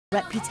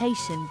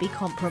reputation be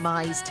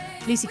compromised?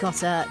 Lucy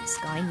Cotter,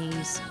 Sky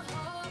News.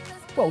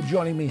 Well,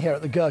 joining me here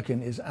at the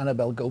Gherkin is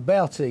Annabelle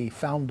Gauberti,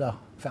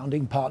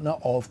 founding partner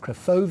of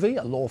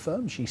Crefovi, a law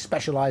firm. She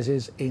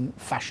specialises in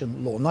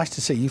fashion law. Nice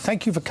to see you.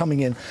 Thank you for coming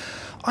in.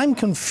 I'm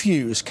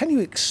confused. Can you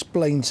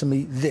explain to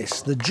me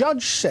this? The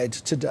judge said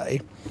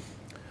today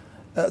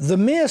the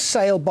mere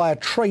sale by a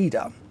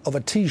trader of a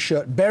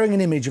T-shirt bearing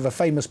an image of a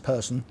famous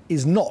person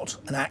is not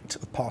an act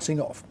of passing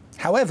off.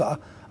 However,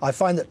 I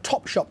find that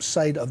Topshop's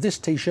sale of this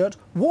T-shirt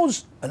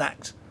was an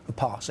act of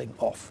passing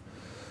off.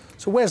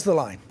 So where's the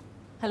line?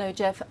 Hello,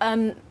 Jeff.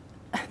 The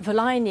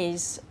line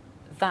is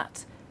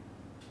that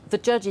the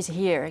judge is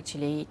here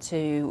actually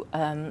to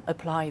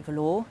apply the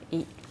law.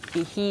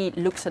 He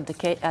looks at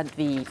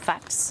the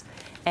facts,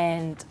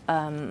 and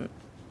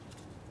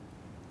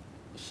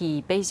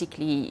he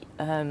basically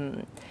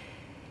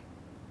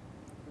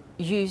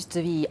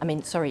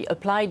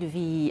applied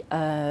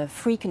the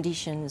three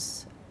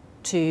conditions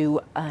to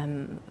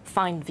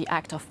find the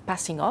act of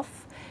passing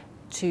off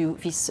to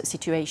this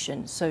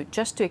situation. So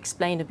just to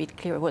explain a bit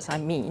clearer what I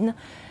mean,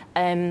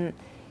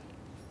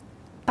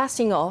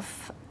 passing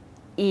off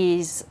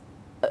is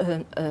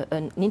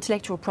an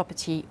intellectual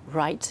property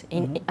right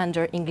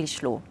under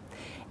English law.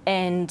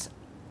 And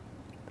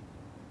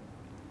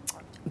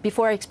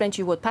before I explain to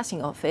you what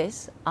passing off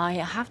is, I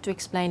have to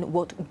explain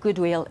what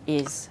goodwill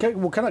is. Okay,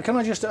 well, can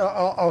I just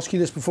ask you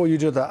this before you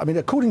do that? I mean,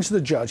 according to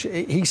the judge,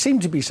 he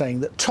seemed to be saying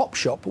that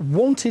Topshop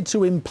wanted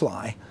to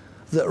imply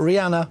that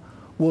Rihanna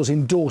was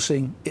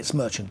endorsing its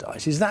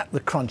merchandise. Is that the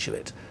crunch of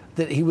it?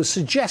 That he was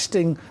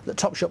suggesting, that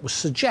Topshop was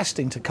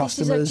suggesting to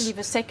customers... This is actually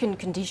the second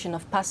condition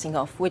of passing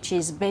off, which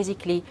is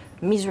basically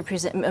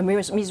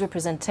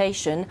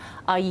misrepresentation,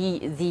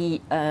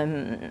 i.e.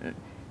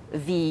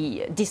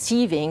 the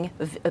deceiving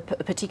a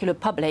particular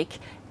public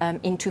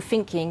into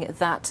thinking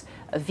that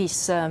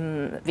this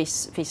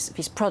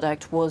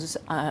product was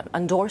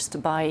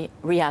endorsed by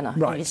Rihanna.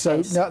 Right,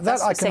 so now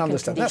that I can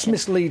understand. That's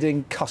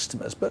misleading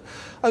customers. But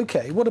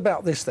OK, what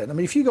about this then? I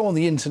mean, if you go on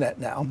the internet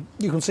now,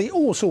 you can see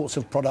all sorts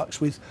of products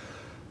with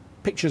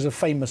pictures of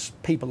famous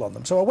people on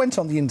them. So I went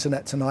on the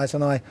internet tonight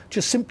and I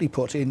just simply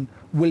put in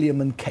William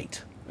and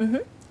Kate.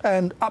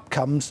 And up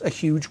comes a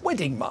huge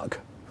wedding mug.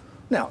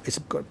 Now, it's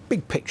got a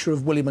big picture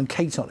of William and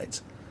Kate on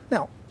it.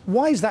 Now,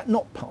 why is that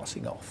not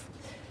passing off?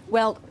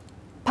 Well,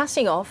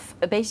 passing off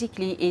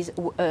basically is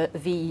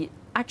the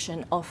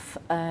action of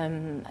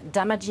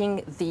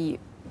damaging the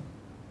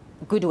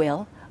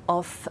goodwill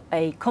of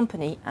a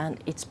company and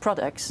its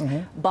products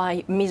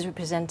by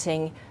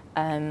misrepresenting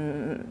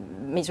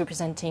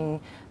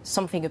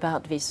something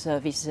about these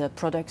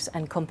products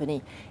and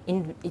company.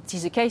 It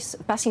is a case,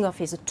 passing off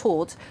is a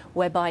tort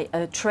whereby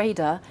a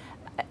trader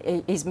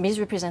is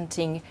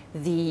misrepresenting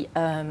the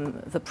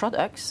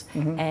products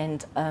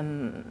and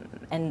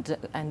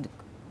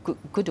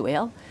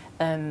goodwill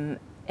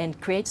and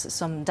creates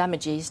some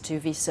damages to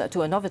this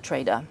to another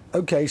trader.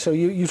 OK, so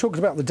you talked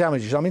about the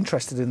damages. I'm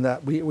interested in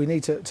that. We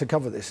need to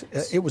cover this.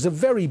 It was a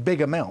very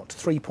big amount,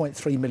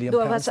 £3.3 million.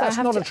 Well, that's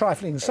not a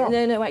trifling sum.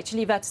 No,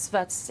 actually,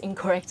 that's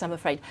incorrect, I'm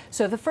afraid.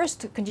 So the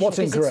first condition... What's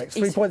incorrect?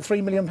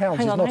 £3.3 million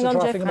is not a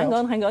trifling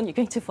amount. Hang on, you're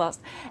going too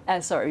fast.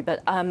 Sorry,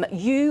 but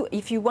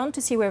if you want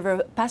to see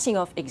whether passing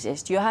off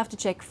exists, you have to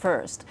check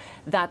first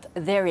that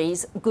there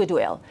is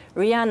goodwill.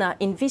 Rihanna,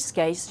 in this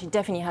case, she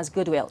definitely has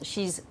goodwill.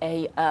 She's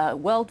a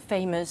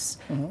world-famous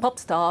pop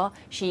star.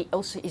 She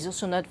is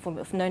also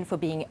known for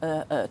being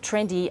a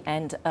trendy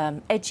and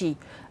edgy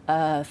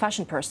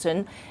fashion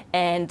person,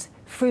 and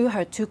through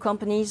her two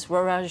companies,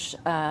 Rorage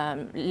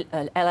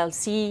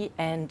LLC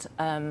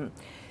and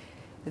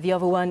the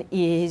other one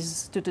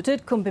is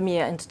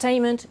Compagnia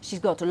Entertainment. She's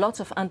got a lot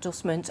of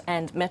endorsement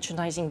and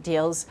merchandising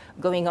deals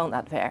going on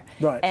out there.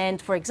 Right. And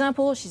for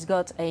example, she's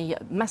got a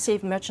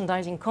massive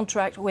merchandising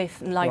contract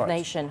with Live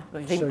Nation.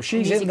 So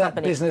she's in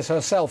that business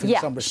herself in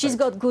some respects. She's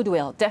got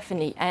goodwill,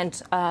 definitely.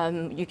 And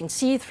you can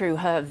see through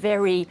her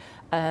very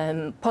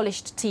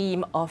polished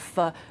team of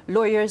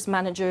lawyers,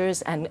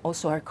 managers, and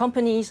also her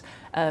companies.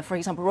 For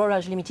example,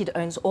 Rorage Limited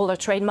owns all her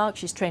trademarks.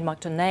 She's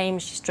trademarked her name.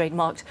 She's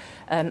trademarked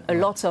a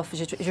lot of,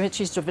 she's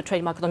registered the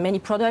trademark on many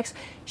products.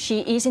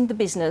 She is in the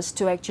business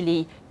to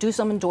actually do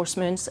some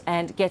endorsements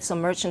and get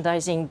some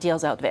merchandising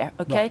deals out there,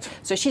 OK? Right.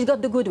 So she's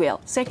got the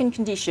goodwill. Second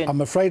condition.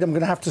 I'm afraid I'm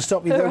going to have to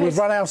stop you there. We've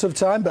run out of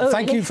time, but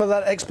thank you for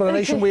that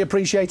explanation. We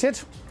appreciate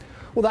it.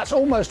 Well, that's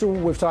almost all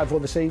we've time for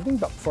this evening,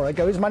 but before I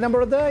go, here's my number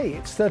of the day.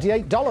 It's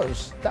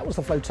 $38. That was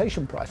the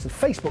flotation price of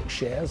Facebook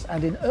shares,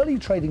 and in early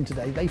trading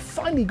today, they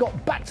finally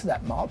got back to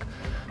that mark,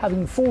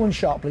 having fallen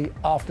sharply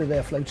after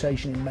their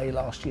flotation in May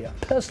last year.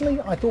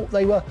 Personally, I thought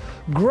they were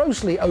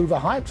grossly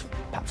overhyped.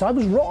 Perhaps I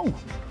was wrong.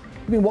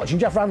 You've been watching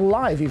Jeff Randall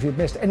live. If you've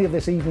missed any of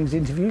this evening's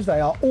interviews, they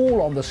are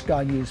all on the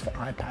Sky News for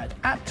iPad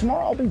app.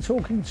 Tomorrow I'll be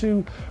talking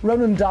to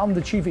Ronan Dunn,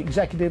 the Chief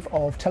Executive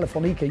of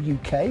Telefonica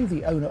UK,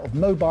 the owner of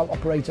mobile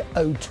operator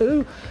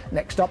O2.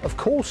 Next up, of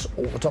course,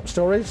 all the top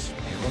stories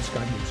here on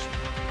Sky News.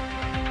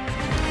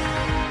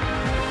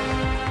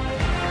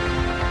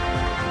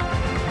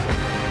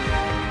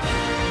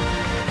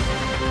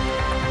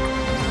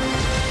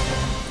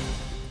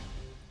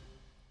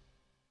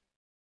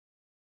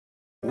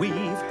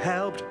 We've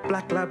helped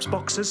black labs,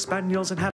 boxers, spaniels and